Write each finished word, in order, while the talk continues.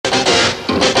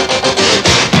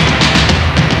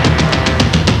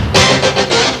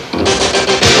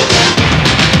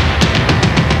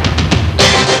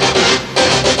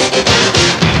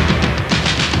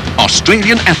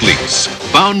Australian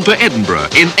athletes bound for Edinburgh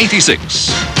in '86.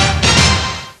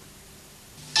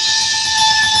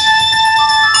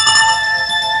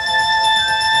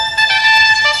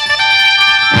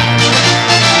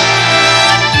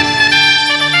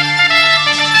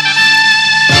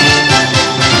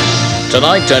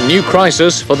 Tonight, a new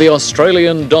crisis for the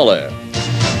Australian dollar.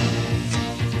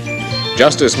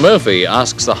 Justice Murphy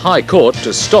asks the High Court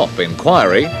to stop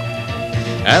inquiry,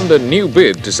 and a new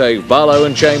bid to save Barlow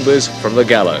and Chambers from the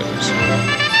gallows.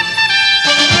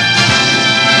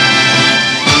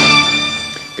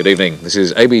 Good evening, this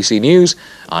is ABC News.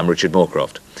 I'm Richard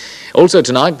Morecroft. Also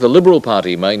tonight, the Liberal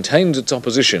Party maintains its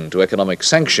opposition to economic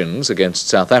sanctions against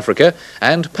South Africa,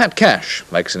 and Pat Cash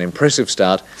makes an impressive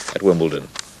start at Wimbledon.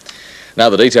 Now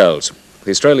the details. The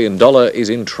Australian dollar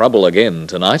is in trouble again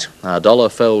tonight. Our dollar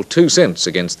fell 2 cents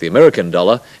against the American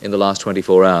dollar in the last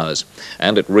 24 hours,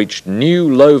 and it reached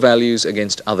new low values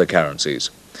against other currencies.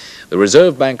 The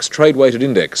Reserve Bank's trade-weighted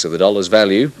index of the dollar's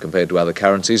value, compared to other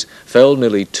currencies, fell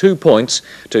nearly 2 points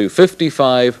to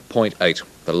 55.8,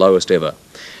 the lowest ever.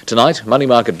 Tonight, money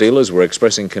market dealers were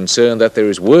expressing concern that there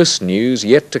is worse news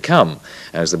yet to come,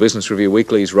 as the Business Review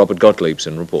Weekly's Robert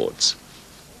Gottliebson reports.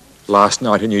 Last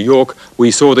night in New York,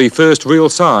 we saw the first real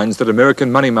signs that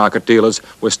American money market dealers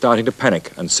were starting to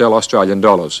panic and sell Australian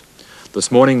dollars.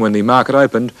 This morning, when the market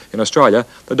opened in Australia,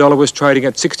 the dollar was trading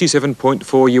at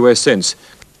 67.4 US cents,